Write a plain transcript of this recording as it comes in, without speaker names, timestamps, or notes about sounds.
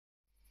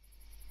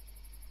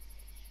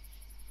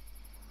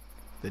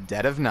The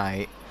dead of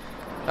night.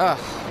 Ugh.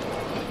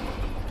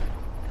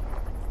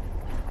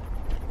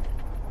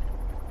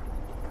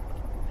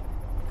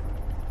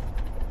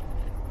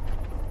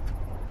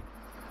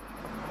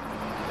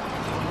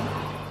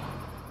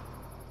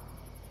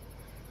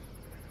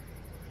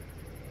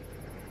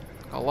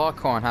 A lot of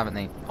corn, haven't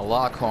they? A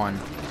lot of corn.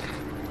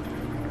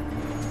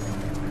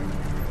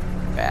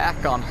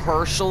 Back on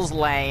Herschel's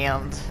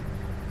land.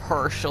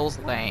 Herschel's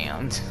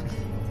land.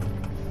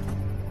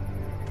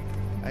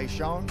 Hey,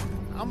 Sean,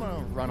 I'm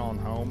gonna run on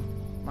home.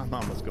 My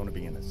mama's gonna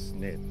be in a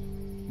snit.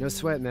 No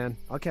sweat, man.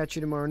 I'll catch you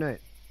tomorrow night.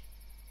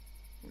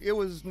 It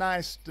was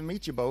nice to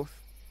meet you both.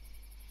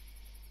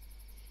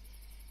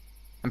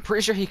 I'm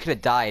pretty sure he could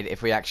have died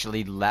if we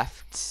actually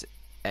left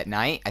at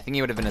night. I think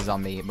he would have been a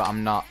zombie, but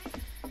I'm not.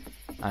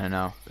 I don't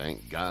know.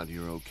 Thank God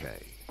you're okay.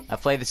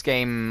 I've played this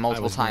game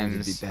multiple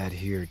times. It'd be bad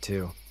here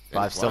too. But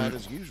I've still. Quiet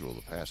as usual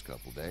the past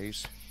couple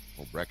days.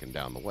 Old Brecken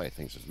down the way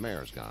thinks his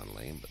mare's gone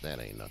lame, but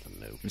that ain't nothing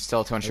new. I'm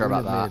still too unsure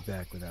about that. Made it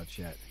back without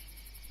Chet.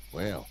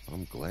 Well,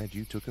 I'm glad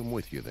you took him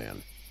with you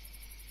then.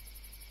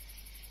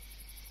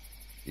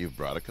 You've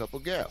brought a couple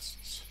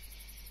guests.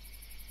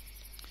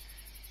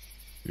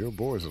 Your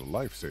boy's a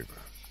lifesaver.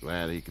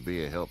 Glad he could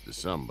be a help to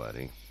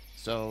somebody.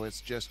 So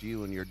it's just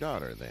you and your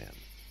daughter then?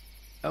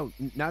 Oh,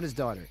 not his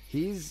daughter.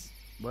 He's,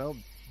 well,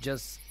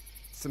 just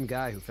some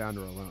guy who found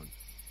her alone.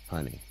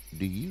 Honey,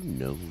 do you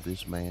know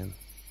this man?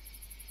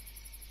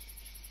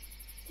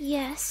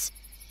 Yes.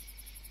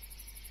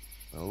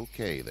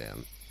 Okay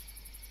then.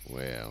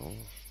 Well,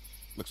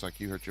 looks like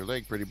you hurt your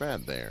leg pretty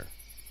bad there.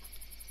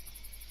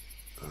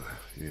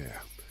 Yeah,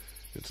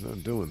 it's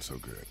not doing so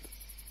good.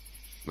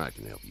 I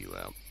can help you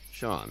out.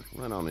 Sean,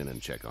 run on in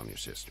and check on your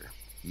sister.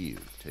 You,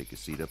 take a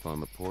seat up on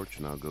the porch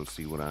and I'll go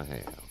see what I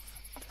have.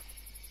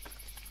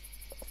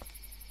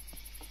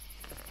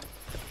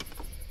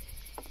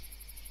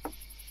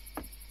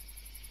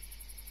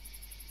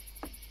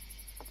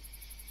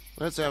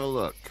 Let's have a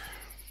look.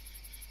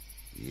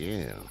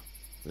 Yeah,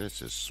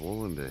 this is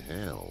swollen to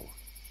hell.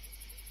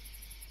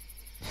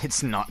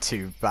 It's not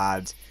too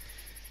bad.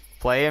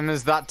 Play him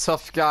as that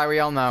tough guy we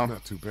all know.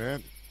 Not too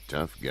bad.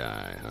 Tough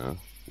guy, huh?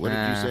 What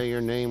did you say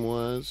your name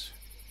was?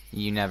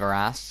 You never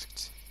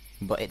asked.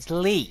 But it's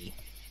Lee.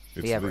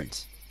 It's Lee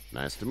Everett.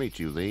 Nice to meet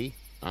you, Lee.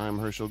 I'm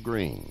Herschel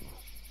Green.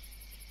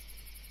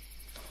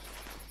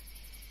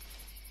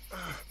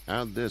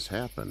 How'd this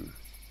happen?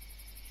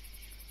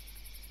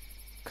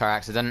 Car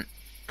accident.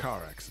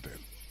 Car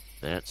accident.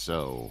 That's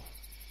so.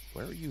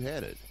 Where were you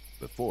headed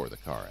before the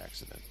car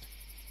accident?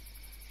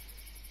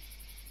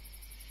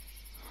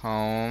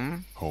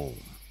 Home.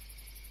 Home.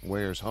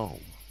 Where's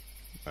home?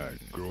 I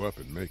grew up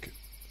in Macon.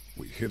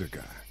 We hit a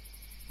guy.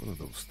 One of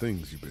those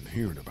things you've been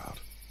hearing about.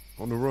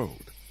 On the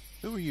road.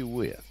 Who are you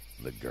with?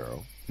 The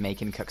girl?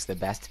 Macon cooks the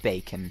best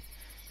bacon.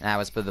 And I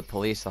was with the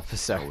police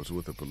officer. I was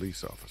with a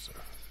police officer.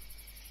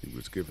 He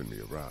was giving me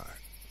a ride.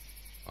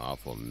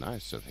 Awful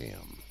nice of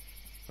him.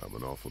 I'm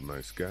an awful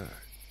nice guy.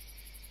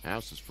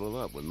 House is full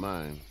up with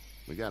mine.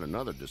 We got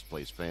another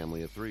displaced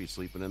family of 3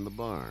 sleeping in the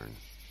barn.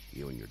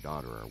 You and your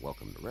daughter are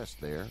welcome to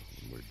rest there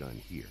when we're done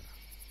here.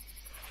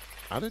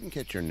 I didn't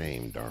catch your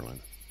name,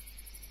 darling.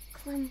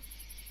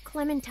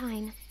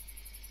 Clementine.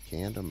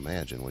 Can't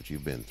imagine what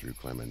you've been through,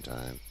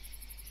 Clementine.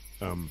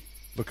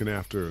 Looking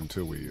after her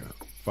until we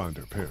find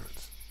her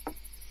parents.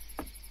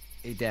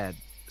 Hey, Dad.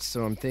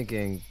 So I'm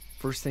thinking,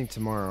 first thing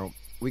tomorrow,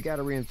 we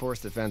gotta reinforce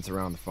the fence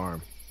around the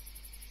farm.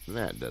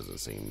 That doesn't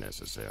seem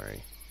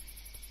necessary.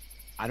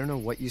 I don't know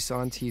what you saw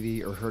on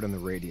TV or heard on the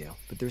radio,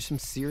 but there's some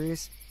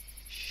serious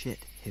shit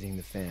hitting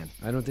the fan.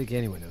 I don't think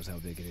anyone knows how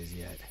big it is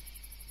yet.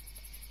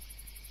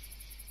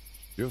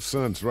 Your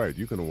son's right.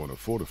 You're gonna want to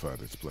fortify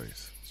this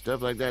place.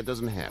 Stuff like that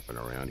doesn't happen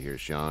around here,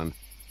 Sean.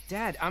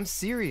 Dad, I'm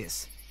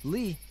serious.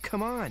 Lee,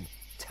 come on.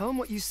 Tell him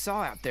what you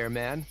saw out there,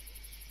 man.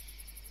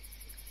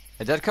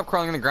 A dead cop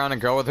crawling on the ground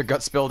and go with her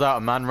gut spilled out,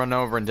 a man run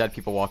over, and dead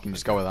people walking.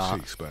 Just go with that.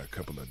 Chased by a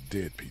couple of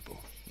dead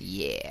people.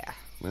 Yeah.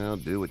 Well,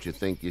 do what you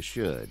think you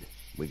should.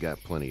 We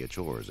got plenty of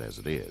chores as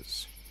it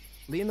is.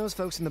 Lee and those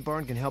folks in the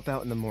barn can help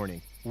out in the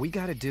morning. We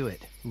gotta do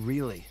it.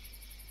 Really.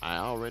 I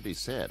already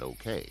said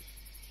okay.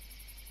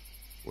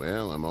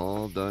 Well, I'm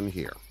all done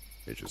here.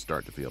 It should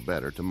start to feel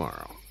better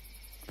tomorrow.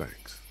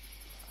 Thanks.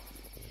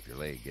 If your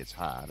leg gets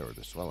hot or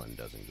the swelling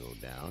doesn't go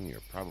down,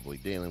 you're probably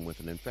dealing with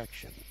an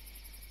infection.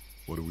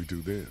 What do we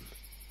do then?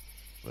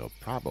 We'll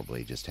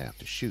probably just have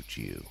to shoot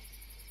you.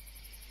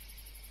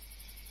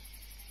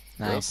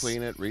 Nice. We'll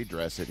clean it,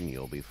 redress it, and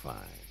you'll be fine.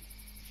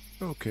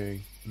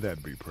 Okay,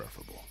 that'd be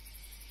preferable.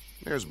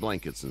 There's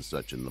blankets and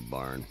such in the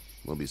barn.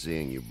 We'll be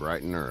seeing you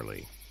bright and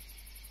early.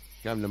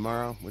 Come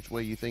tomorrow, which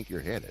way you think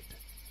you're headed?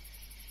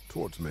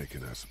 Towards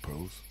Macon, I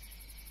suppose.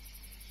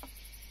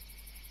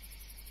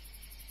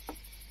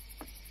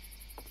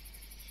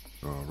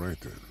 All right,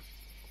 then.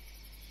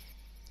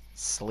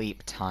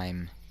 Sleep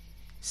time.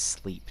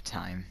 Sleep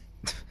time.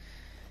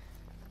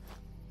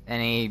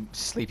 Any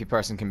sleepy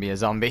person can be a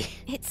zombie.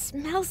 It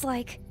smells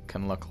like...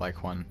 Can look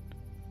like one.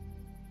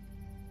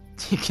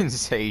 You can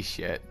say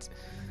shit.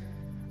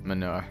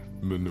 Manure.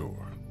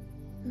 Manure.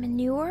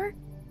 manure?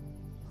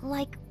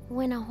 Like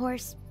when a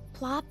horse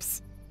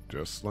plops?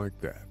 Just like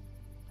that.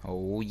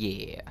 Oh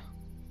yeah.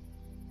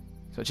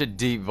 Such a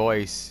deep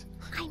voice.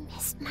 I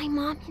missed my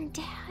mom and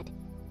dad.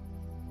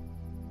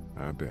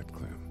 I bet,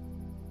 Clem.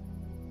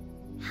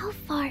 How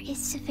far is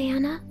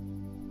Savannah?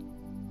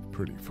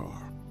 Pretty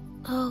far.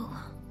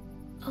 Oh,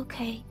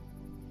 okay.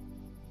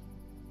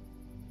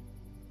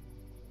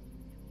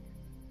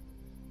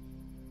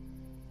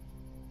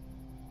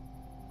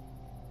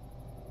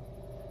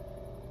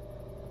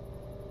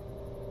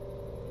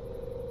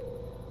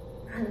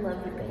 I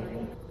love you,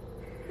 baby.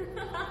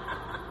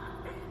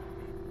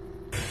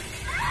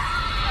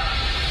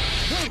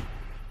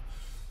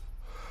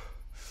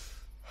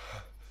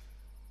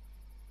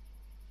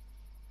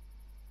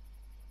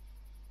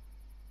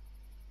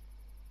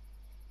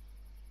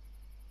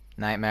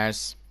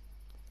 Nightmares.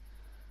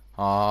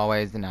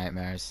 Always the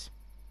nightmares.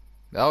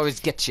 They always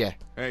get you.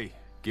 Hey,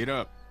 get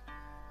up.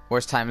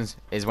 Worst times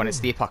is when it's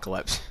the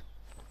apocalypse.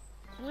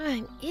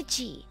 I'm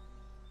itchy.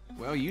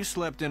 Well, you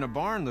slept in a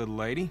barn, little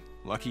lady.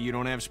 Lucky you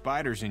don't have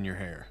spiders in your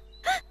hair.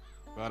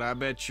 But I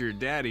bet your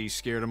daddy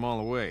scared them all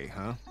away,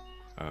 huh?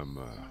 I'm,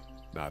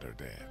 not her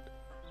dad.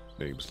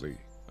 Name's Lee.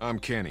 I'm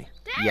Kenny.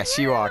 Dad, Yes,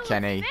 we're you are, under the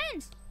Kenny.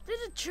 fence. There's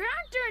a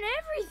tractor and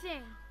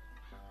everything.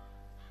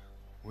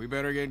 We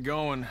better get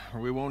going, or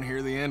we won't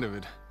hear the end of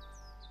it.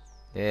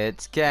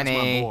 It's That's my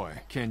Kenny. boy,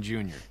 Ken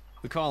Jr.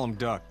 We call him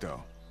Duck,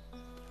 though.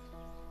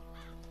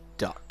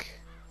 Duck.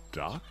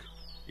 Doc?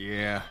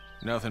 Yeah,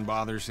 nothing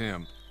bothers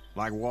him.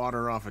 Like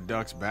water off a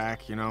duck's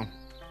back, you know?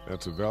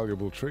 That's a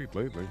valuable trait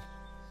lately.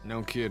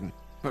 No kidding.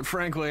 But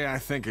frankly, I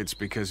think it's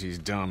because he's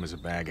dumb as a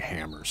bag of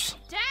hammers.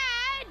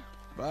 Dad!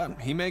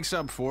 But he makes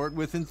up for it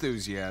with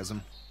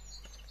enthusiasm.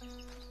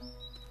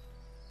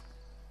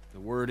 The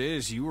word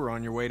is you were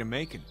on your way to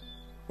Macon.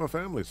 My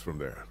family's from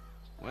there.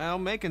 Well,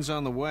 Macon's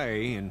on the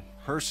way, and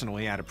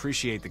personally, I'd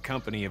appreciate the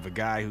company of a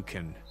guy who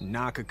can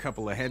knock a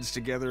couple of heads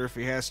together if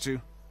he has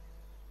to.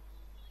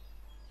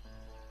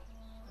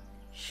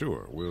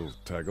 Sure, we'll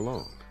tag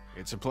along.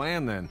 It's a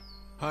plan, then.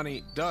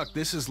 Honey, Duck,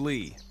 this is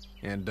Lee.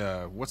 And,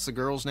 what's the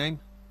girl's name?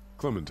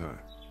 Clementine.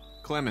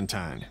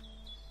 Clementine.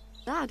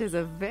 That is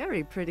a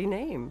very pretty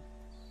name.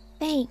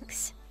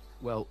 Thanks.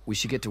 Well, we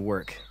should get to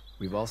work.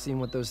 We've all seen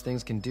what those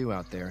things can do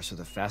out there, so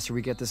the faster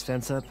we get this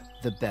fence up,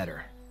 the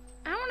better.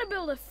 I want to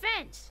build a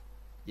fence.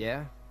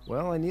 Yeah?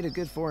 Well, I need a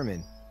good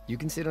foreman. You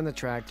can sit on the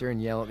tractor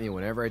and yell at me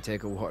whenever I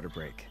take a water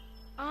break.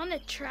 On the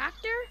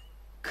tractor?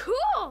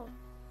 Cool!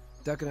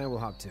 Duck and I will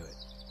hop to it.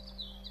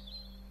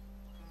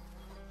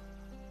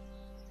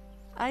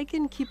 I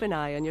can keep an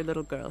eye on your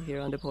little girl here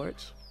on the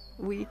porch.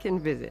 We can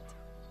visit.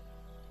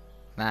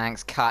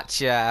 Thanks,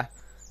 Katya.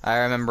 I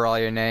remember all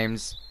your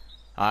names.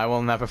 I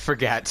will never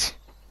forget.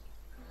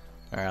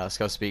 Alright, let's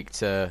go speak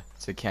to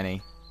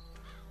Kenny.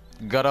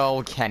 Good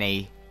old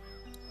Kenny.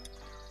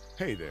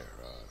 Hey there,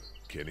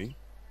 Kenny.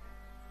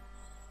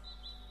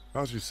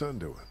 How's your son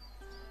doing?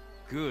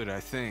 Good, I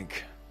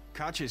think.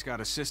 Katya's got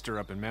a sister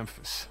up in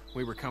Memphis.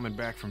 We were coming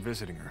back from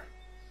visiting her.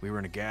 We were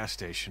in a gas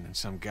station and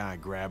some guy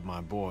grabbed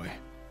my boy.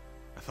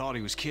 I thought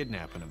he was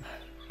kidnapping him.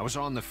 I was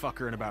on the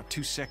fucker in about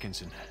 2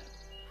 seconds and...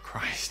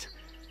 Christ.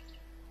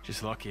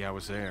 Just lucky I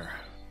was there.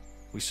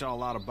 We saw a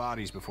lot of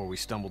bodies before we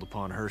stumbled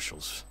upon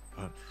Herschel's.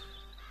 But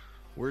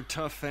we're a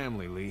tough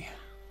family, Lee.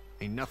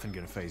 Ain't nothing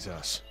gonna faze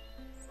us.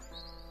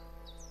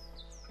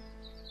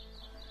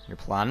 Your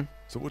plan?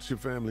 So what's your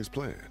family's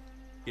plan?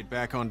 Get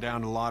back on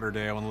down to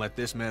Lauderdale and let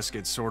this mess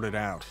get sorted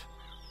out.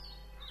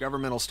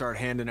 Government will start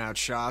handing out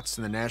shots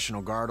and the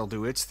National Guard will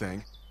do its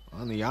thing.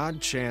 On the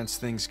odd chance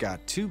things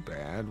got too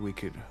bad, we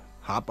could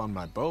hop on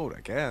my boat,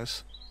 I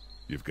guess.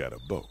 You've got a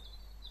boat.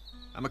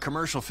 I'm a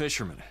commercial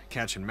fisherman,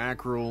 catching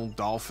mackerel,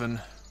 dolphin,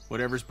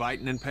 whatever's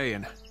biting and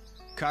paying.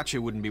 Katya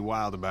wouldn't be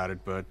wild about it,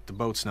 but the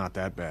boat's not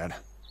that bad.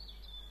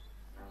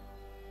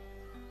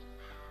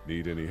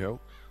 Need any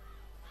help?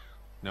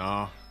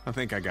 No, I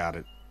think I got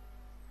it.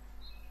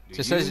 Do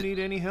Just you says- need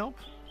any help?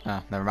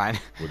 Oh, never mind.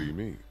 What do you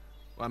mean?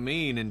 I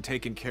mean, in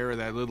taking care of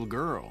that little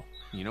girl.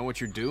 You know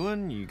what you're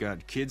doing? You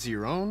got kids of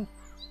your own?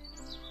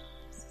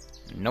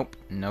 Nope,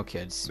 no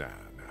kids. Nah,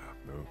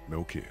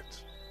 no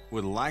kids.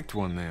 Would've liked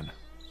one then.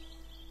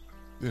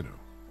 You know.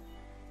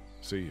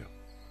 See ya.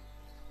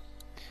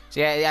 So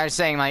yeah, I was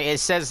saying, like,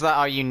 it says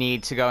that you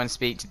need to go and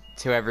speak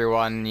to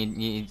everyone.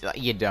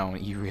 You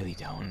don't. You really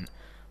don't.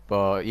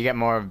 But you get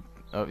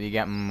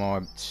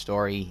more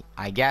story,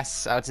 I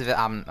guess, out of it.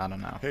 I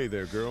don't know. Hey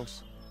there,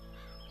 girls.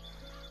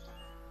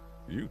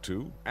 You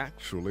two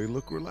actually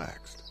look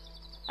relaxed.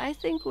 I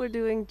think we're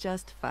doing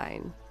just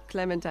fine.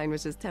 Clementine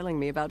was just telling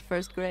me about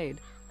first grade.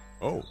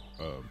 Oh,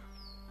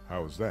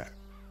 how was that?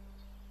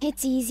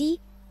 It's easy.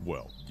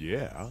 Well,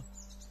 yeah.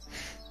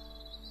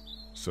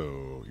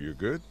 So, you're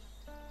good?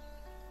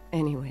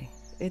 Anyway,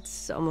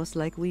 it's almost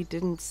like we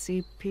didn't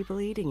see people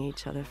eating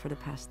each other for the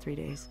past 3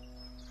 days.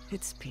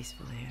 It's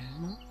peaceful here,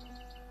 no?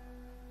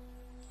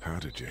 How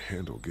did you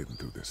handle getting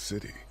through the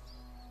city?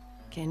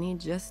 Kenny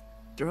just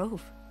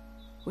drove.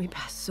 We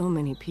passed so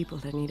many people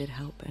that needed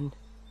help, and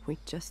we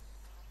just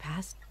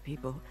passed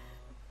people.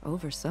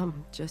 Over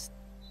some, just...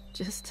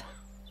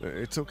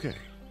 It's okay.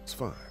 It's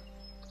fine.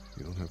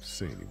 You don't have to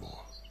say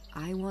anymore.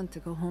 I want to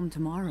go home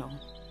tomorrow,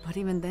 but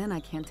even then I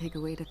can't take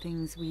away the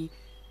things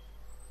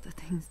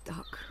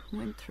Doc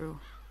went through.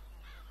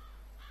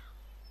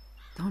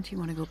 Don't you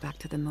want to go back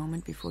to the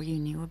moment before you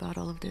knew about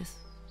all of this?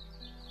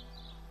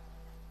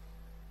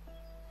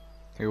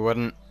 Who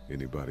wouldn't?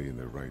 Anybody in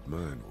their right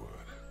mind would.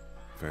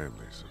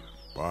 Families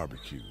and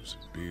barbecues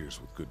and beers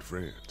with good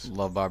friends.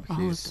 Love barbecues.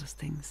 All of those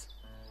things.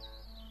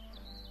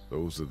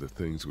 Those are the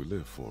things we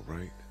live for,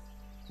 right?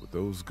 With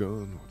those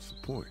gone, what's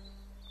the point?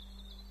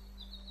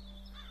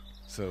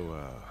 So,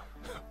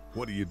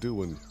 what do you do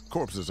when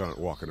corpses aren't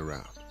walking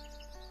around?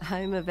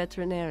 I'm a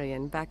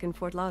veterinarian back in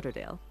Fort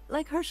Lauderdale.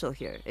 Like Herschel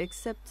here,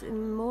 except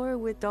more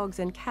with dogs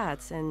and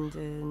cats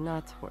and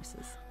not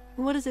horses.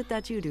 What is it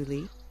that you do,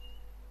 Lee?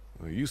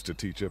 I used to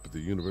teach up at the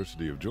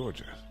University of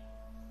Georgia.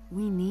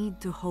 We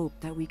need to hope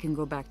that we can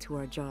go back to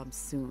our jobs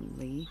soon,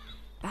 Lee.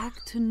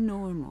 Back to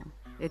normal.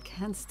 It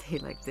can't stay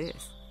like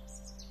this.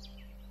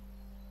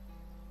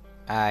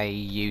 I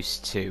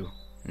used to.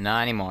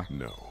 Not anymore.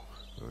 No,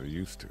 I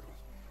used to.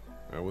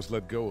 I was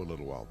let go a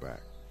little while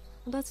back.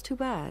 Well, that's too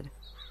bad.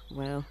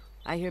 Well,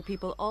 I hear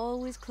people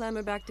always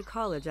clamor back to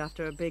college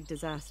after a big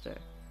disaster.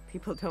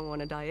 People don't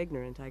want to die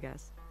ignorant, I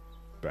guess.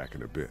 Back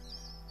in a bit.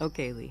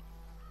 Okay, Lee.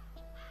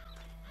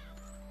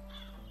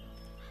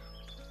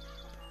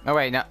 Oh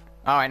wait, no.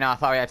 Oh wait, no. I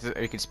thought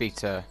we could speak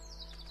to.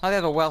 Oh, they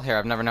have a well here.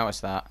 I've never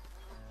noticed that.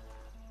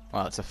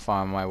 Well, it's a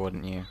farm. Why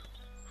wouldn't you?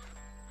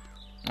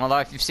 Although,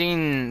 if you've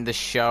seen the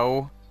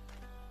show,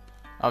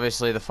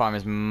 obviously the farm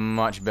is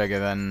much bigger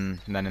than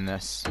in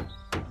this.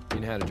 You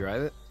know how to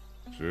drive it?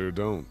 Sure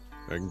don't.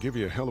 I can give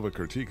you a hell of a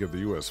critique of the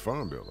U.S.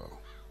 Farm Bill, though.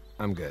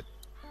 I'm good.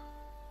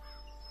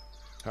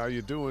 How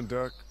you doing,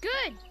 Duck?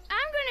 Good.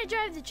 I'm gonna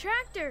drive the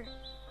tractor.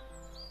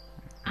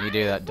 You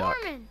do that, Duck.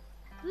 Foreman.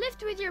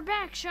 Lift with your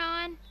back,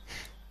 Sean.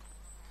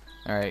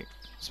 All right.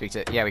 Speak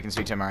to. Yeah, we can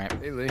speak to him. All right.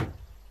 Hey, Lee.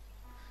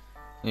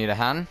 Need a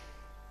hand?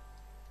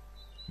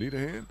 Need a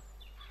hand?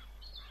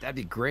 That'd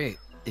be great.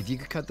 If you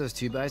could cut those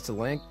 2x to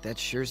length, that'd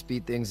sure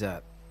speed things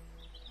up.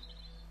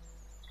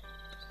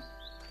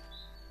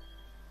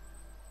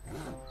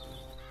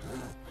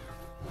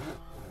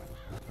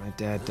 My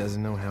dad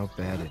doesn't know how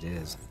bad it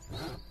is.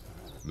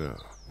 No,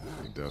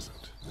 he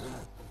doesn't.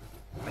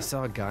 I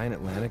saw a guy in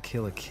Atlanta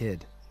kill a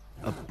kid.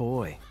 A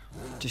boy.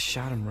 Just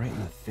shot him right in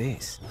the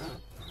face.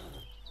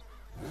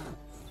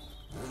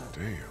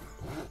 Damn.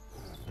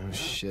 Oh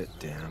shit,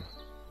 damn.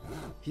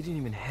 He didn't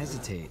even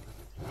hesitate.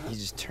 He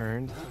just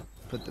turned,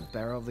 put the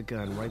barrel of the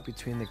gun right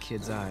between the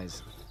kid's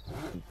eyes,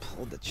 and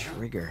pulled the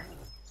trigger.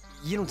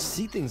 You don't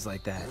see things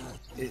like that.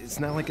 It's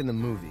not like in the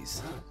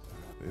movies.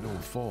 They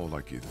don't fall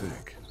like you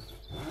think.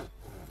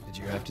 Did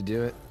you have to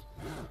do it?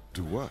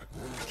 Do what?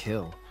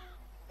 Kill.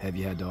 Have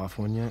you had to off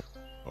one yet?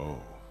 Oh,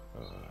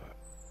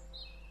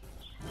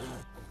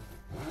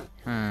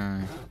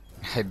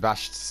 I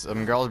bashed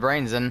some girl's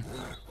brains in.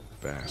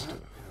 Bashed a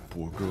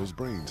poor girl's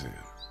brains in.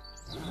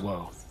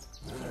 Whoa.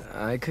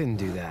 I couldn't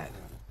do that.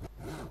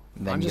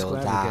 Then I'm just you'll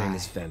glad we're getting die.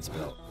 this fence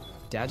built.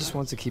 Dad just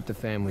wants to keep the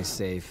family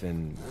safe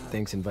and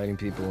thinks inviting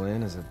people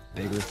in is a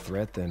bigger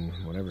threat than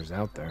whatever's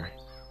out there.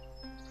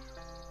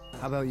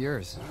 How about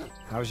yours?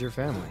 How's your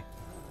family?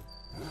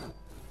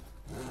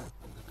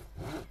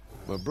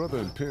 My brother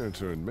and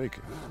parents are in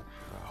Macon.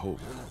 I hope.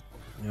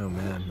 Oh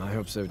man, I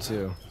hope so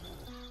too.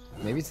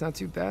 Maybe it's not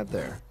too bad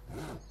there.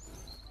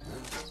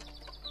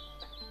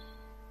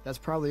 That's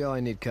probably all I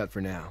need cut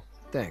for now.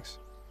 Thanks.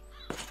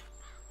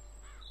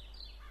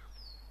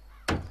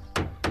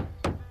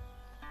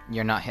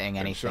 You're not hitting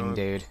Hey, anything, Sean,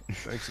 dude.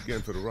 Thanks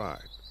again for the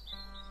ride.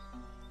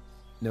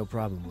 No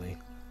problem, Lee.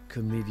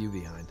 Couldn't leave you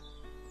behind.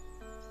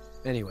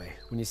 Anyway,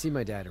 when you see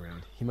my dad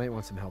around, he might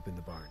want some help in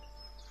the barn.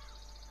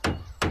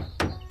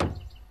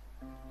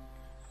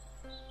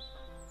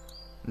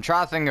 I'm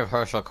trying to think of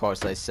Herschel quotes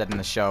they said in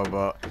the show,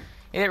 but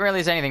he didn't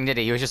really say anything, did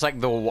he? He was just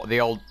like the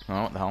old.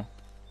 Oh, what the hell?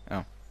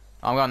 Oh,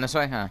 I'm going this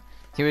way. Huh?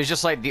 He was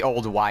just like the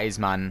old wise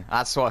man.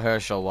 That's what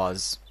Herschel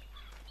was.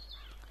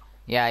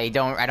 Yeah, I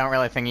don't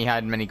really think he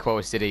had many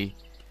quotes, did he?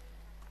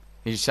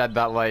 He said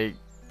that like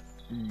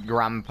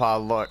grandpa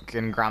look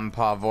and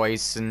grandpa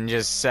voice, and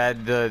just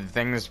said the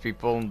things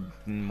people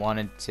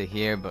wanted to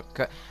hear.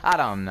 But I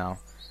don't know.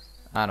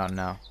 I don't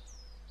know.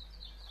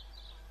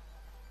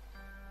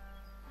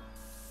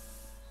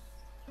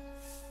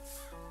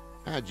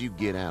 How'd you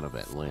get out of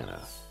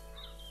Atlanta?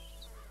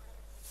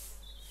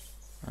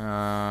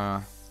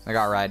 I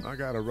got a ride. I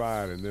got a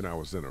ride and then I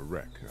was in a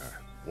wreck.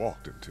 I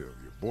walked until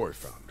your boy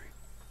found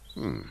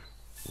me.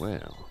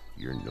 Well,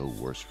 you're no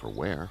worse for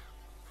wear.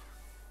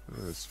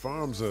 This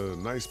farm's a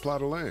nice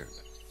plot of land.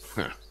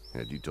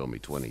 Had you told me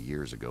 20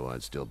 years ago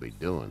I'd still be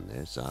doing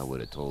this, I would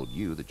have told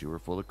you that you were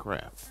full of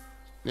crap.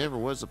 Never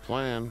was a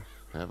plan,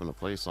 having a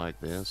place like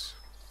this.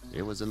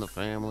 It was in the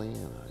family,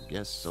 and I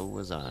guess so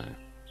was I.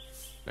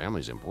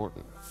 Family's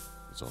important.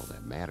 It's all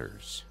that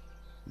matters.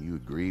 You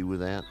agree with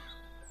that?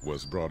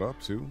 Was brought up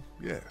to,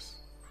 yes.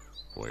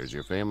 Where's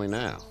your family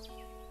now?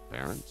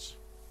 Parents?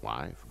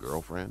 Wife?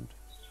 Girlfriend?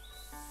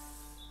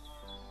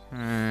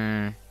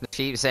 They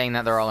keep saying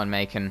that they're all in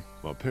Macon.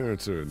 My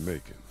parents are in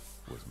Macon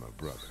with my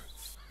brother.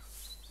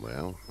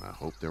 Well, I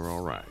hope they're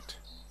all right.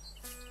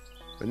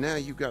 But now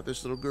you've got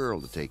this little girl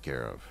to take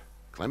care of.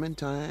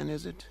 Clementine,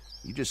 is it?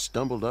 You just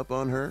stumbled up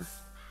on her?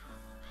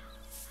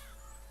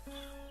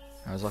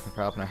 I was looking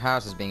for help in her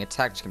house. I was being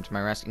attacked. She came to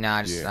my rescue. Nah,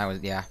 I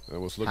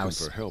was looking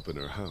for help in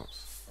her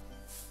house.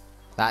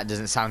 That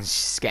doesn't sound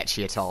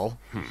sketchy at all.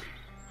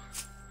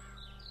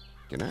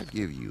 Can I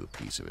give you a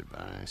piece of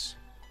advice?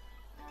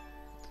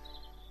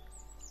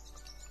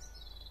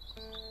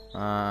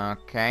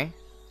 Okay.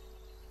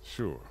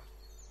 Sure.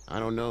 I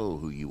don't know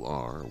who you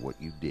are or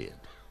what you did.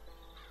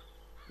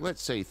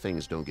 Let's say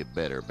things don't get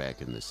better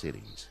back in the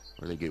cities,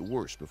 or they get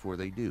worse before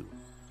they do.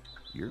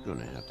 You're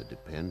gonna have to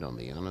depend on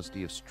the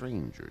honesty of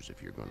strangers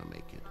if you're gonna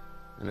make it.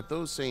 And if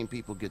those same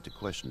people get to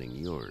questioning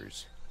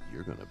yours,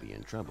 you're gonna be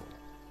in trouble.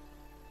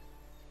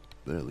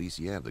 But at least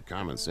you have the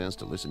common sense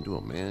to listen to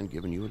a man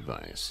giving you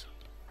advice.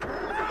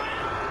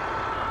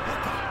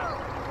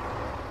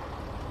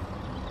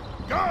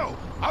 Go!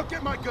 I'll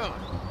get my gun!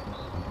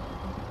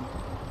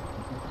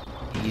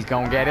 He's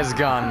gonna get his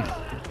gun.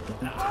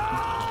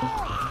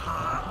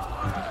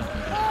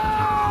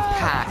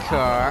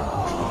 Packer.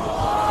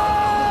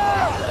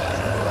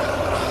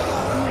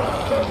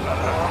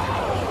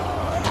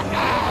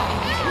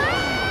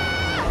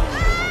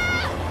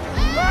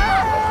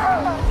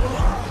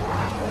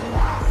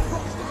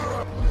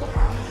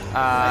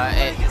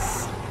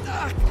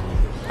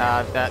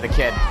 The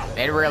kid.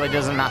 It really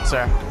doesn't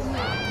matter.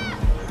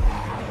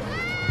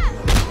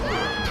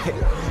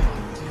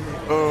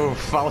 Oh,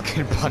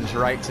 Falcon punch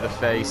right to the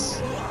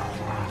face.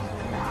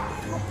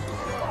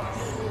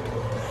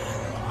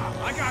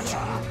 I got you.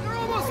 They're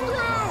almost through!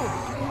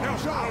 Now,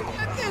 Sean.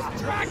 Get this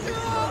tractor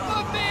off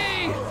of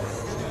me!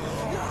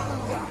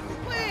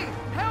 Please,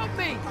 help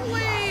me,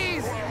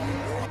 please!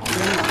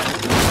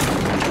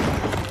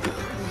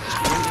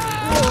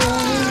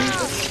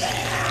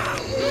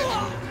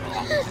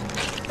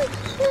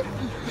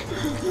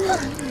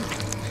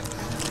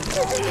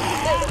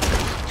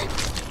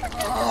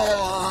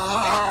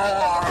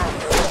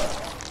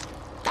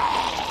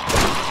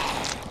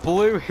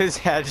 Blew his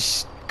head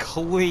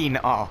clean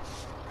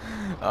off.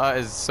 That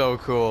is so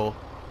cool.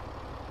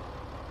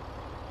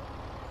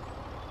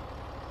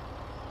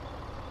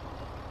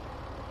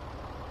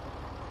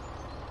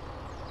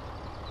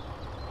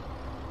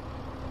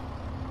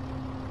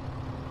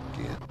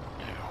 Get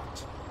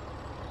out.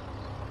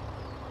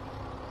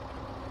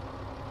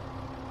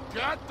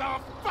 Get the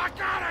fuck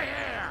out of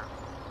here!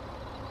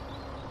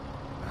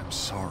 I'm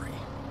sorry.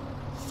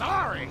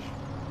 Sorry?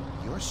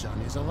 Your son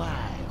is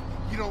alive.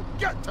 You don't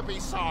get to be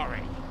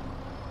sorry.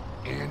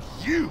 And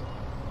you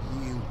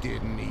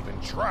didn't even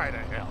try to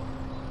help.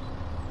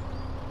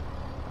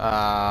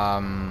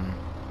 I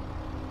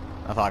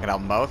thought I could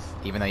help them both,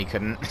 even though you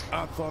couldn't.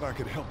 I thought I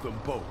could help them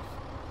both.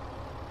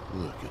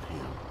 Look at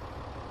him.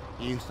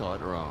 You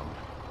thought wrong.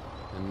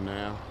 And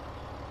now?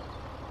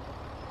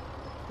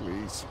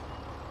 Please,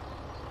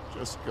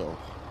 just go.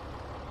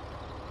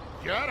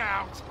 Get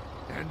out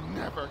and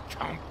never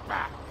come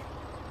back.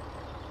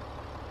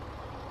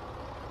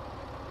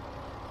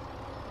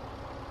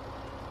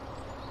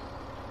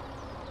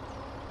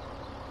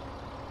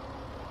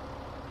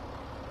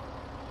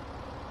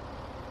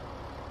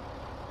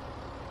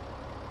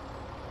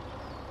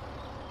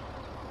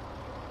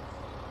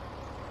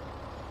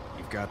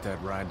 You've got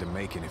that ride to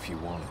Macon if you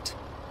want it.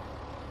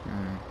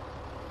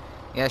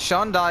 Yeah,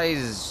 Sean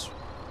dies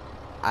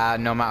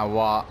no matter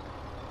what.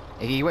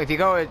 If you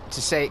go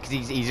to save,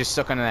 because he's just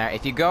stuck under there.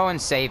 If you go and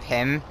save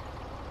him,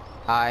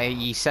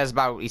 he says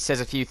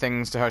a few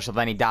things to Herschel,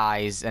 then he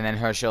dies, and then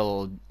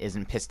Herschel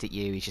isn't pissed at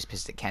you. He's just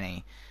pissed at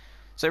Kenny.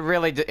 So it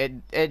really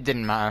it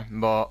didn't matter,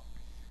 but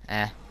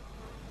get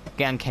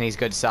on Kenny's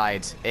good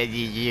side.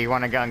 You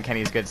want to get on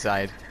Kenny's good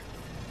side.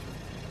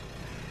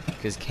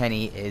 Because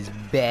Kenny is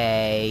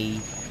bae.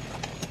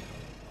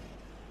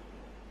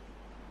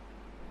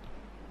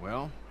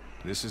 Well,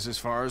 this is as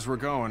far as we're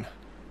going.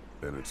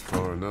 And it's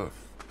far enough.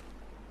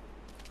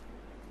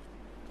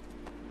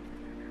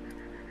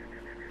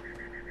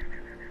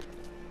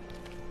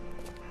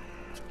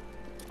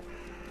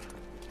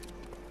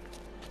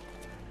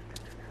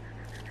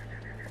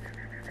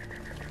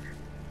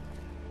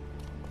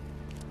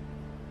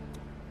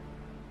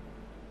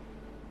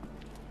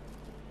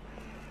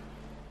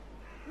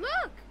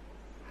 Look!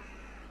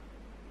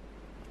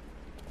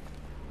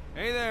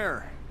 Hey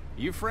there.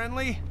 You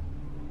friendly?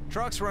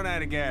 Truck's run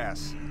out of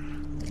gas.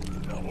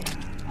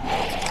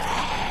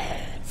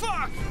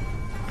 Fuck!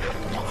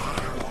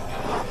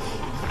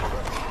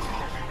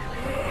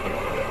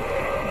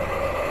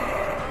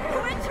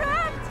 We're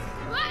trapped!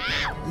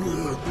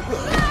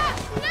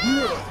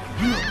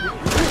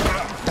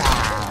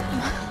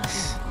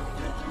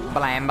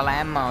 Blam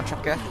blam, mo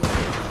trucker.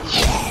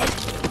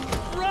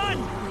 Run!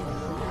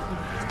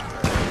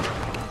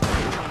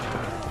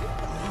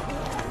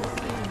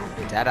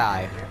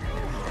 Deadeye.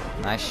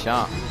 Nice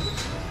shot.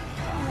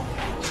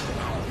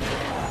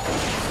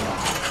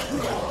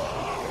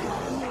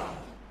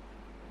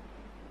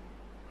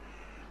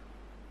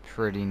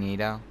 Pretty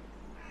neato.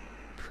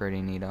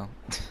 Pretty neato.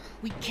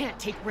 We can't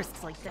take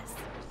risks like this.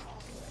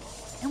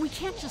 And we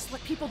can't just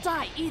let people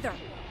die, either.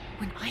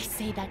 When I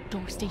say that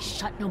door stays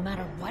shut no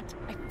matter what,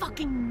 I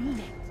fucking mean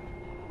it.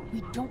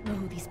 We don't know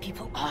who these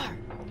people are.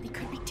 They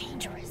could be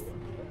dangerous.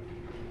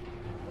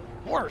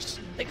 Worse,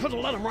 they could have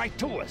let them right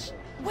to us.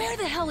 Where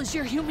the hell is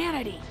your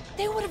humanity?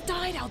 They would have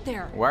died out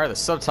there. Where are the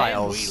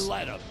subtitles? And we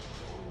let them.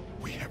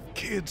 We have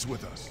kids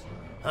with us.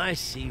 I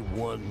see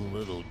one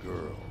little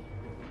girl.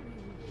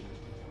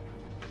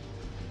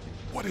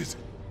 What is it?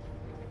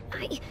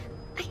 I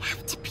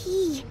have to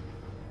pee.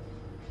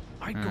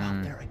 I'd go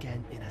out there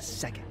again in a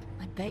second.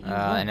 I bet you In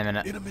won't. a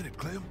minute. In a minute,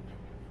 Clem.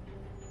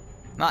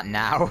 Not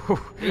now.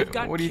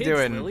 Got What are you kids,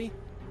 doing? Lily.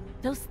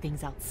 Those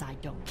things outside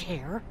don't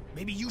care.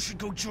 Maybe you should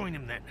go join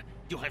him then.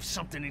 You'll have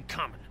something in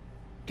common.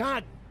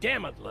 God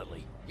damn it,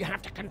 Lily. You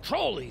have to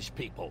control these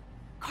people.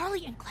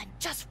 Carly and Glenn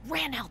just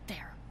ran out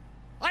there.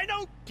 I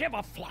don't give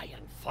a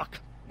flying fuck.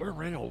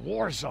 We're in a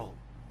war zone.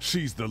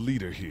 She's the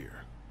leader here,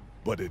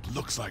 but it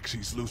looks like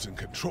she's losing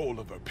control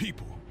of her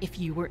people. If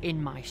you were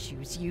in my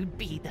shoes, you'd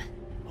be the...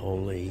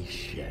 Holy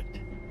shit.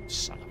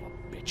 Son of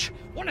a bitch.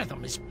 One of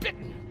them is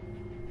bitten.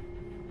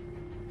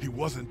 He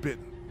wasn't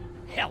bitten.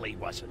 Hell, he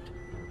wasn't.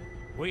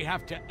 We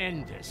have to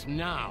end this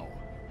now.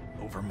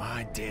 Over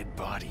my dead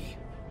body.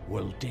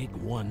 We'll dig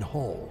one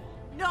hole.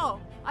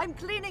 No, I'm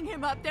cleaning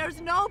him up.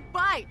 There's no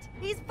bite.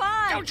 He's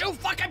fine. Don't you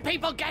fucking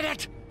people get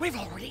it? We've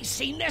already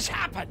seen this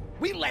happen.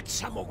 We let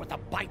someone with a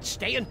bite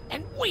stay in,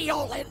 and we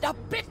all end up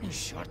bitten.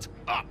 Shut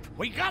up.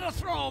 We gotta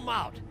throw him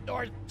out,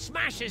 or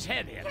smash his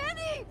head in.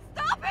 Kenny,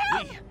 stop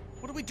him! Lee,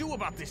 what do we do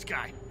about this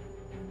guy?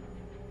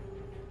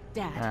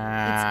 Dad,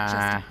 it's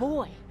just a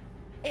boy.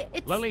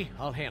 It's... Lily,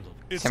 I'll handle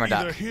it. It's Hammer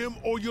either duck. him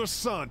or your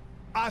son.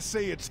 I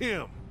say it's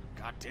him.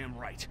 Goddamn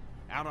right.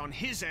 Out on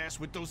his ass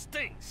with those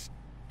things.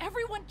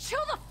 Everyone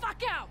chill the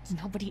fuck out!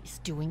 Nobody is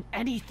doing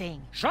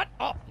anything. Shut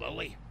up,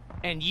 Lily.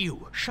 And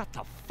you, shut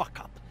the fuck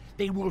up.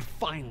 They will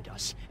find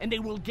us, and they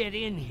will get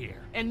in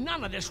here, and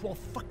none of this will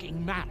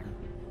fucking matter.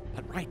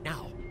 But right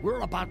now,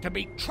 we're about to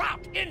be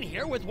trapped in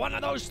here with one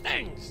of those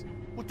things.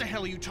 What the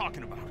hell are you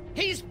talking about?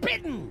 He's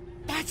bitten!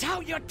 That's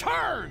how you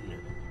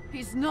turn!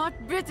 He's not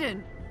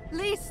bitten.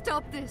 Lee,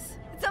 stop this.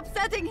 It's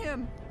upsetting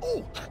him.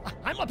 Oh,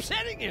 I'm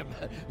upsetting him.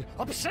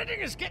 Upsetting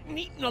is getting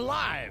eaten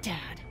alive.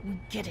 Dad, we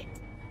get it.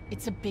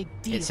 It's a big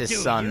deal. It's his Do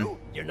son. you?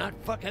 You're not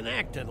fucking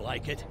acting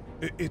like it.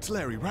 It's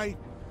Larry, right?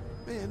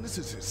 Man, this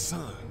is his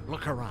son.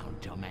 Look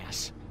around,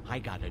 dumbass. I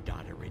got a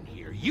daughter in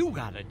here. You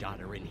got a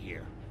daughter in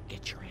here.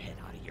 Get your head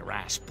out of your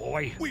ass,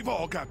 boy. We've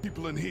all got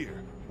people in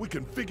here. We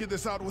can figure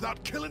this out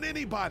without killing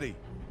anybody.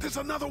 There's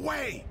another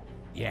way.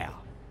 Yeah,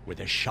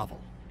 with a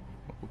shovel.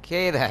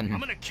 Okay then. I'm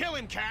gonna kill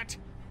him, Cat.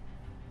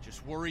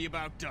 Just worry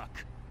about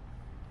Duck.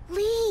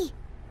 Lee,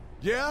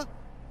 Yeah?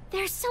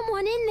 there's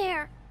someone in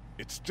there.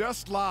 It's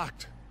just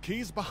locked.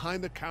 Key's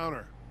behind the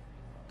counter.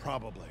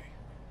 Probably.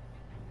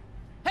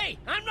 Hey,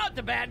 I'm not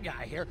the bad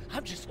guy here.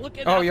 I'm just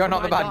looking Oh, out you're for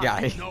not the my bad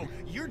daughter. guy. No,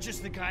 you're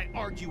just the guy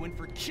arguing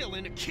for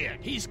killing a kid.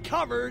 He's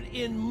covered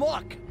in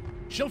muck.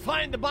 She'll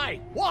find the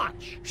bite.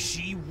 Watch.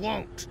 She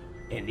won't.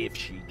 And if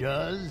she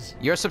does,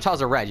 Your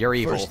subtitles are red. You're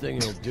evil. first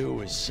thing he'll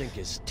do is sink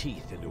his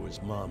teeth into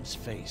his mom's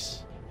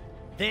face.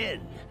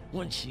 Then,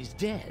 when she's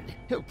dead,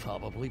 he'll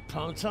probably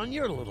pounce on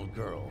your little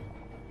girl.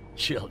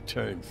 She'll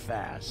turn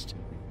fast.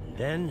 And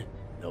then,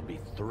 there'll be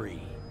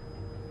 3.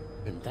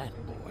 And that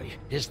boy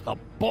is the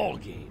ball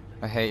game.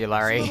 I hate you, It's a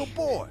Larry. little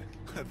boy.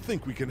 I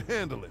think we can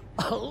handle him.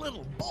 A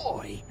little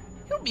boy?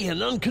 He'll be an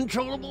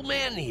uncontrollable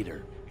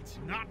man-eater. It's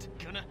not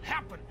gonna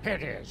happen.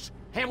 It is.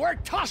 And we're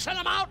tossing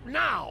him out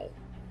now!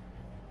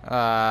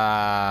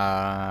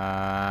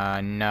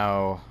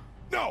 No.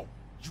 No!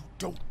 You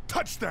don't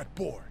touch that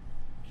boy!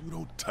 You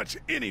don't touch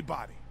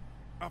anybody!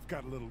 I've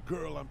got a little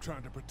girl I'm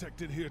trying to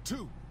protect in here,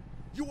 too.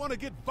 You want to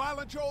get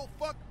violent, you old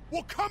fuck?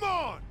 Well, come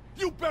on!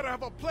 You better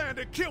have a plan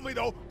to kill me,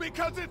 though,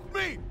 because it's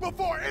me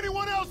before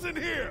anyone else in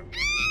here!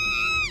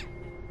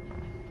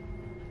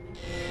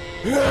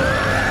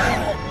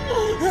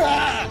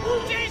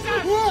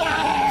 Jesus!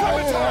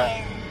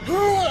 Clementine!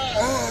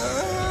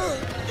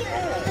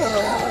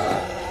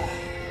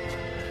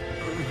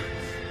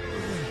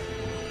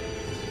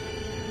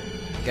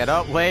 Get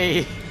up,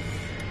 Lee.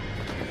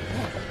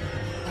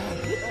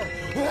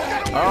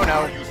 Oh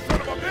no. You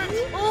son of a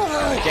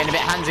bitch! Getting a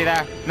bit handsy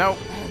there. No.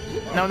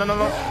 No, no, no,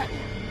 no.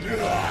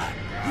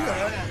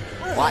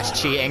 That's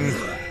cheating.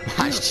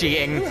 That's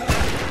cheating.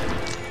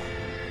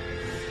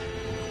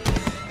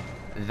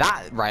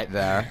 That right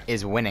there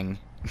is winning.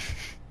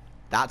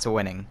 That's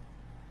winning.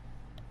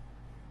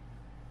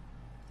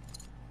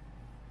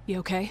 You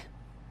okay?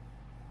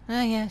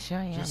 Oh yeah,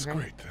 sure, yeah. Just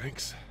great,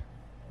 thanks.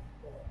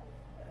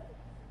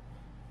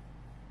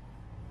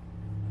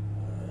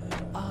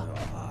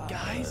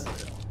 Guys?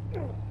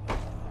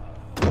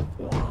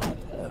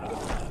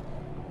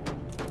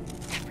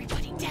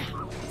 Everybody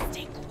down.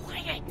 Stay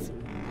quiet.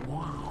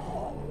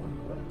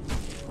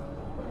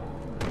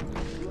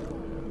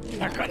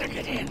 They're gonna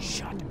get in.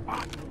 Shut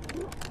up.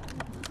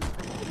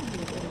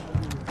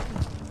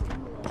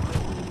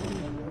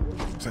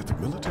 Is that the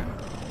military?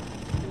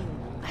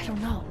 I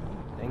don't know.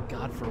 Thank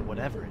God for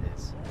whatever it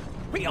is.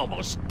 We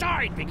almost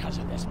died because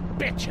of this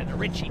bitch and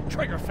her itchy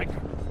trigger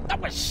finger.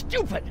 That was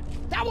stupid.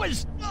 That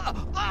was...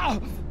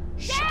 Dad!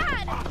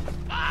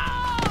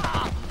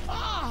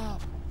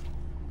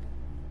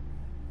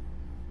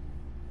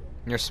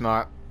 You're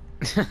smart.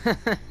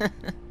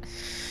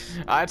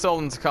 I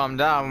told him to calm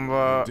down,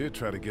 but... I did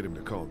try to get him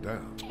to calm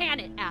down.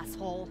 Can it,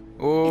 asshole?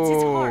 Ooh. It's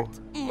his heart.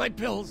 My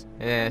pills.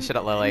 Yeah, shut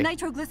up, Lily.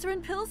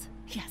 Nitroglycerin pills?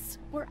 Yes,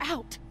 we're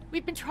out.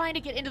 We've been trying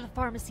to get into the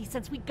pharmacy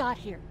since we got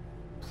here.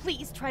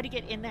 Please try to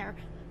get in there.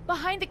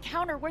 Behind the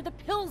counter where the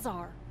pills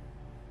are.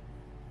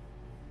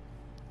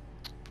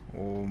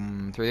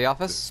 Through the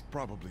office? There's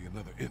probably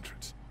another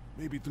entrance.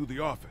 Maybe through the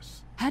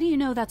office. How do you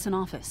know that's an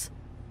office?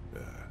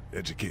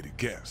 Educated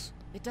guess.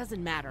 It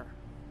doesn't matter.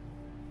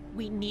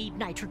 We need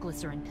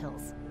nitroglycerin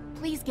pills.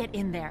 Please get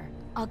in there.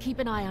 I'll keep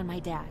an eye on my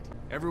dad.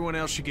 Everyone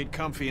else should get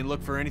comfy and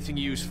look for anything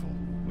useful.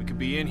 We could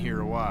be in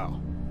here a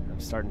while. I'm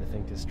starting to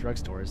think this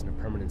drugstore isn't a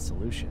permanent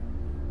solution.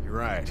 You're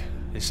right.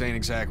 This ain't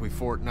exactly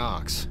Fort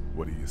Knox.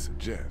 What do you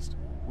suggest?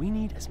 We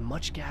need as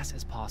much gas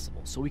as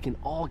possible so we can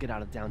all get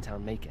out of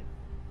downtown Macon.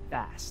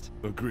 Fast.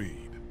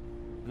 Agreed.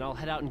 Then I'll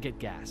head out and get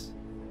gas.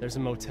 There's a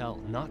motel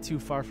not too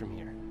far from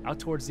here, out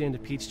towards the end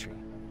of Peachtree.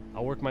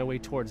 I'll work my way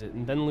towards it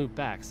and then loop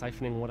back,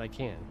 siphoning what I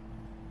can.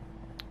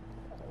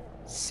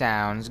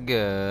 Sounds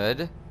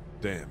good.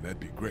 Damn, that'd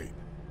be great.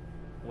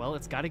 Well,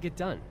 it's gotta get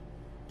done.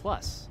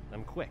 Plus,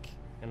 I'm quick,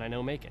 and I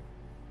know Macon.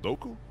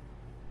 Local?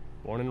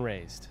 Born and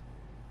raised.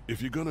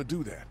 If you're gonna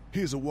do that,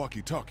 here's a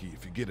walkie-talkie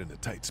if you get in a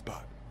tight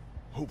spot.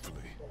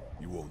 Hopefully,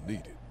 you won't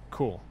need it.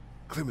 Cool.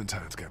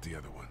 Clementine's got the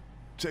other one.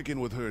 Check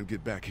in with her and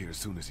get back here as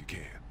soon as you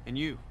can. And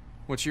you?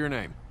 What's your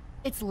name?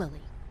 It's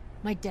Lily.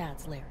 My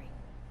dad's Larry.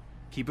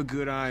 Keep a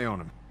good eye on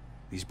him.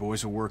 These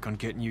boys will work on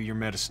getting you your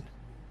medicine.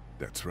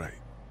 That's right.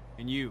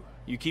 And you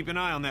keep an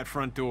eye on that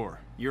front door.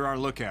 You're our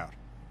lookout.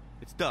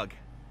 It's Doug.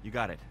 You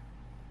got it.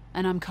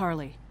 And I'm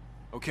Carly.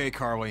 Okay,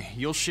 Carly.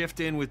 You'll shift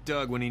in with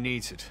Doug when he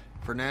needs it.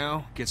 For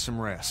now, get some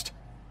rest.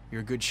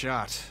 You're a good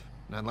shot,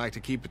 and I'd like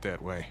to keep it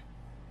that way.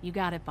 You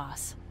got it,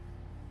 boss.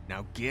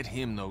 Now get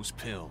him those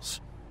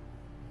pills.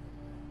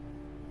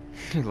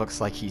 He looks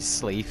like he's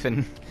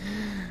sleeping.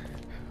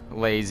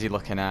 Lazy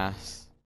looking ass.